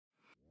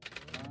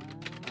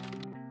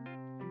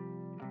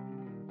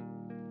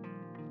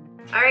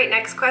All right,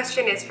 next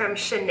question is from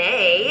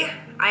Shanae.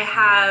 I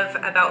have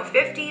about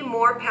 50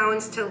 more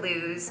pounds to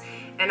lose,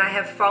 and I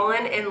have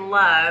fallen in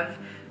love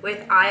with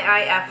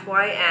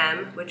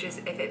IIFYM, which is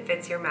if it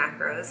fits your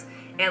macros,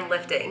 and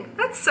lifting.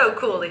 That's so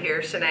cool to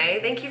hear,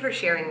 Shanae. Thank you for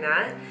sharing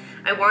that.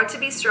 I want to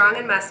be strong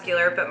and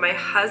muscular, but my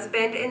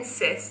husband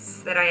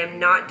insists that I am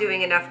not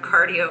doing enough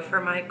cardio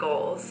for my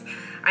goals.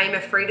 I am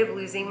afraid of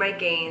losing my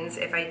gains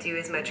if I do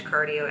as much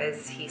cardio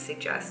as he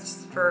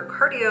suggests. For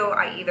cardio,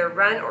 I either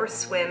run or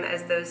swim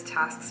as those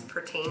tasks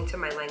pertain to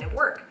my line of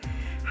work.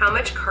 How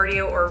much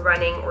cardio or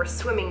running or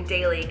swimming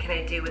daily can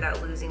I do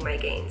without losing my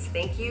gains?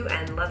 Thank you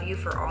and love you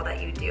for all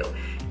that you do.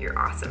 You're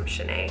awesome,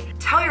 Shanae.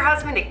 Tell your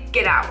husband to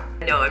get out.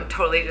 No, I'm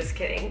totally just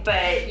kidding.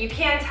 But you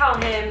can tell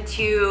him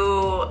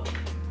to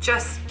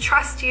just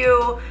trust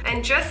you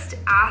and just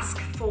ask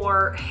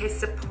for his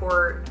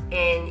support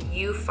in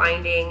you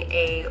finding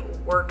a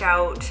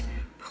workout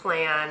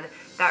plan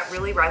that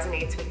really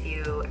resonates with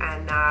you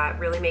and that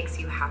really makes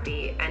you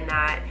happy and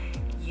that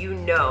you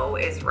know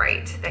is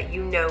right, that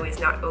you know is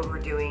not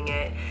overdoing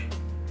it.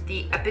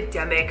 The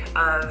epidemic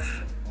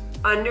of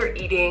under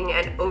eating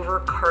and over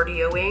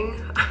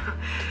cardioing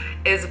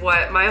is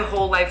what my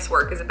whole life's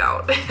work is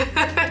about.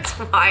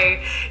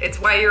 it's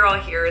why you're all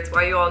here. It's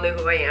why you all know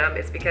who I am.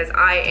 It's because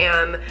I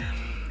am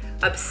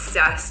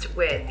obsessed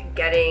with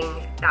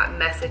getting that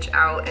message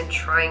out and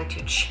trying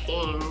to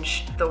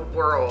change the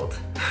world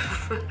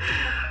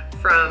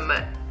from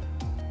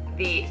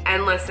the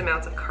endless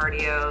amounts of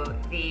cardio,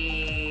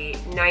 the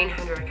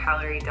 900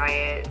 calorie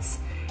diets,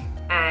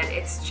 and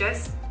it's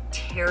just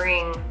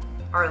tearing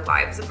our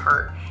lives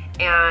apart.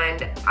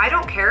 And I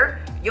don't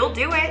care, you'll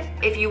do it.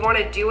 If you want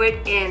to do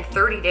it in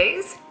 30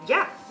 days,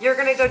 yeah, you're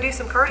gonna go do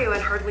some cardio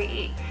and hardly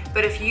eat.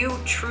 But if you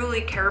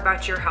truly care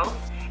about your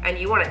health and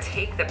you want to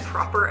take the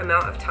proper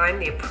amount of time,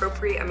 the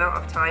appropriate amount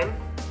of time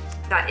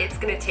that it's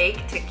gonna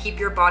take to keep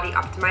your body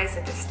optimized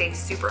and to stay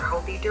super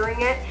healthy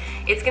during it,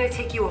 it's gonna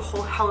take you a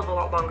whole hell of a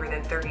lot longer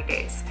than 30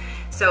 days.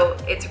 So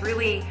it's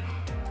really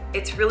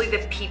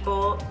the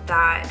people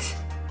that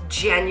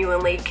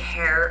genuinely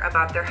care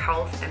about their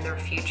health and their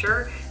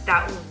future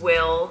that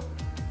will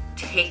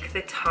take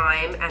the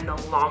time and the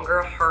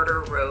longer,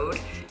 harder road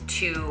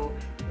to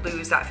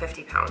lose that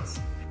 50 pounds.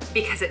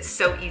 Because it's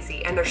so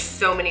easy and there's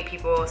so many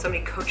people, so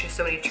many coaches,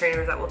 so many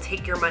trainers that will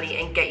take your money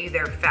and get you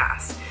there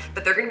fast.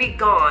 But they're gonna be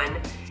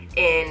gone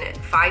in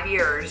 5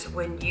 years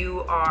when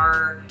you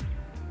are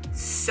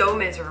so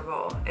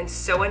miserable and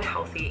so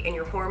unhealthy and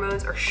your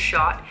hormones are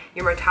shot,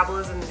 your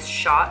metabolism is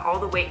shot, all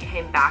the weight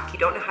came back, you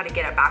don't know how to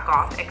get it back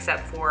off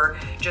except for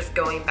just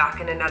going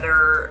back in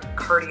another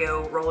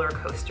cardio roller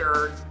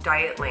coaster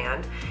diet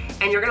land,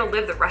 and you're gonna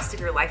live the rest of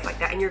your life like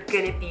that and you're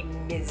gonna be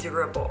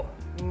miserable.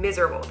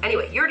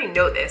 Anyway, you already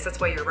know this, that's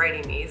why you're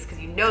writing these, because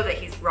you know that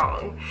he's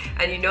wrong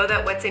and you know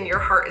that what's in your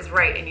heart is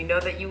right and you know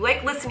that you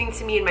like listening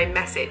to me and my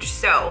message.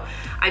 So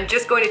I'm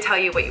just going to tell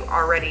you what you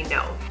already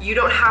know. You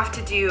don't have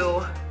to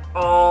do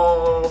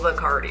all the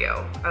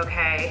cardio,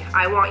 okay?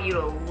 I want you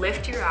to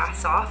lift your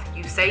ass off.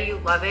 You say you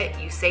love it,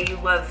 you say you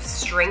love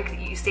strength,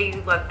 you say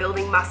you love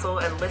building muscle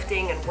and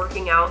lifting and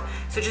working out,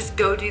 so just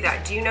go do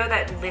that. Do you know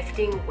that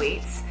lifting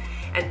weights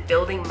and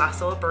building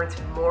muscle burns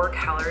more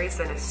calories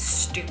than a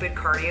stupid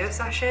cardio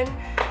session?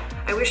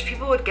 I wish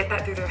people would get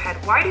that through their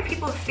head. Why do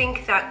people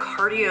think that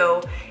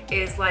cardio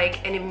is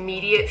like an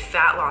immediate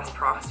fat loss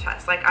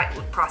process? Like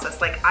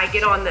I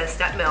get on the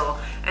step mill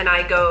and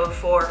I go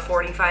for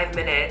 45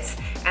 minutes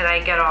and I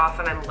get off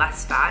and I'm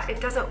less fat.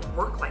 It doesn't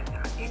work like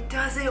that. It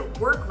doesn't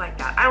work like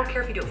that. I don't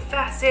care if you do it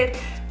fasted,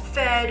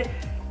 fed,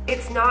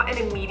 it's not an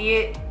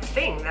immediate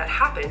thing that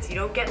happens. You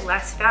don't get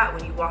less fat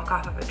when you walk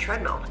off of a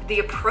treadmill. The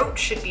approach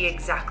should be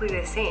exactly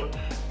the same.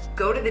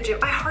 Go to the gym.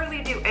 I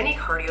hardly do any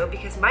cardio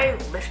because my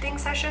lifting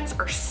sessions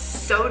are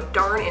so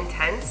darn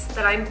intense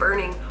that I'm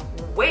burning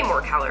way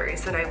more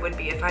calories than I would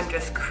be if I'm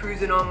just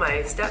cruising on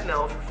my step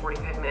mill for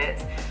 45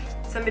 minutes.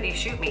 Somebody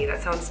shoot me,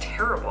 that sounds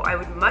terrible. I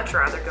would much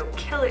rather go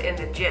kill it in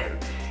the gym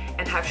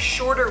and have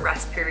shorter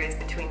rest periods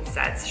between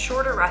sets,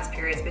 shorter rest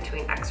periods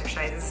between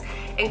exercises,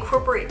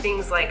 incorporate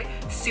things like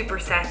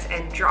supersets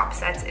and drop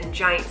sets and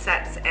giant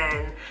sets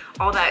and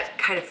all that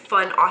kind of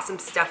fun, awesome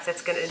stuff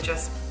that's gonna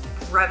just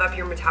rev up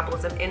your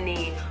metabolism. In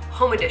the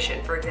home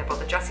edition, for example,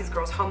 the Jessie's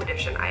Girls home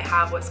edition, I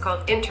have what's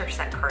called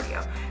interset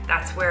cardio.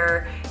 That's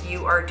where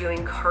you are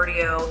doing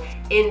cardio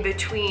in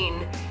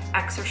between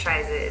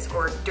exercises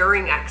or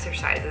during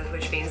exercises,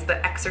 which means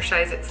the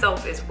exercise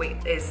itself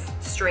is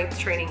strength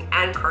training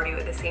and cardio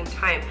at the same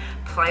time.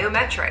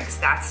 Plyometrics,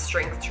 that's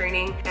strength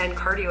training and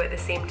cardio at the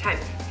same time.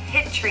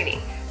 HIIT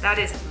training, that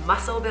is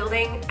muscle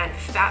building and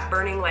fat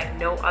burning like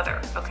no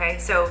other, okay?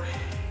 So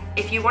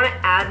if you wanna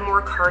add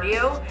more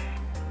cardio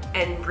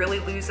and really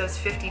lose those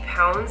 50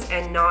 pounds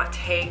and not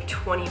take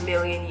 20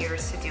 million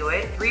years to do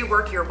it,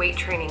 rework your weight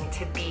training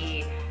to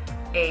be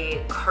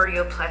a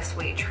cardio plus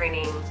weight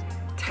training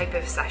type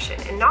of session.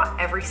 And not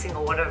every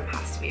single one of them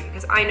has to be,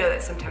 because I know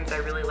that sometimes I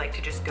really like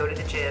to just go to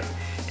the gym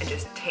and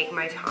just take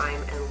my time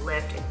and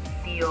lift and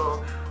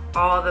feel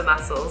all the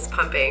muscles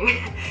pumping,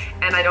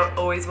 and I don't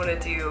always want to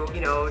do,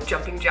 you know,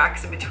 jumping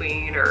jacks in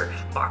between or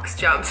box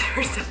jumps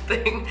or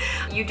something.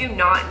 You do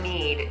not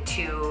need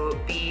to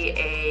be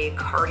a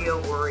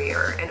cardio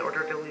warrior in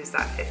order to lose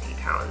that 50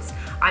 pounds.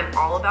 I'm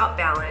all about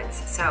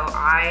balance, so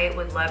I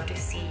would love to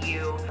see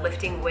you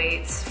lifting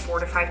weights 4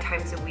 to 5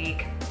 times a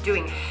week,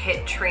 doing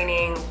HIIT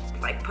training,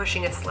 like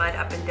pushing a sled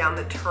up and down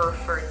the turf,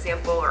 for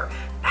example, or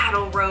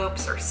battle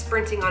ropes, or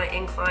sprinting on an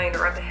incline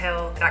or up a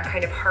hill, that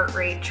kind of heart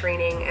rate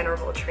training,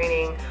 interval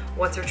training,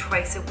 once or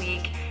twice a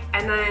week.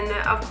 And then,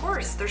 of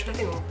course, there's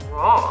nothing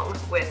wrong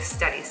with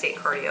steady state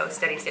cardio.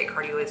 Steady state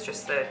cardio is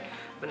just the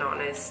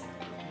monotonous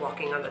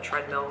walking on the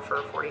treadmill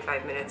for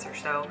 45 minutes or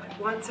so,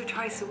 once or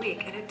twice a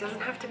week, and it doesn't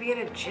have to be in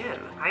a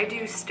gym. I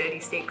do steady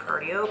state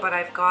cardio, but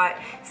I've got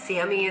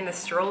Sammy in the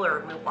stroller,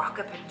 and we walk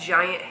up a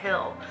giant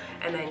hill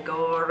and then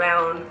go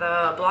around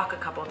the block a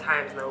couple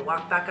times and then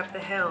walk back up the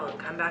hill and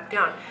come back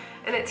down.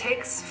 And it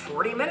takes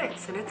 40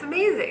 minutes and it's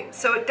amazing.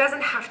 So it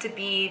doesn't have to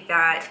be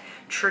that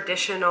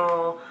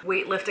traditional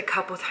weight lift a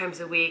couple times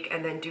a week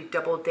and then do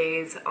double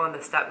days on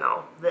the step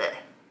mill. Blech.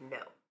 No.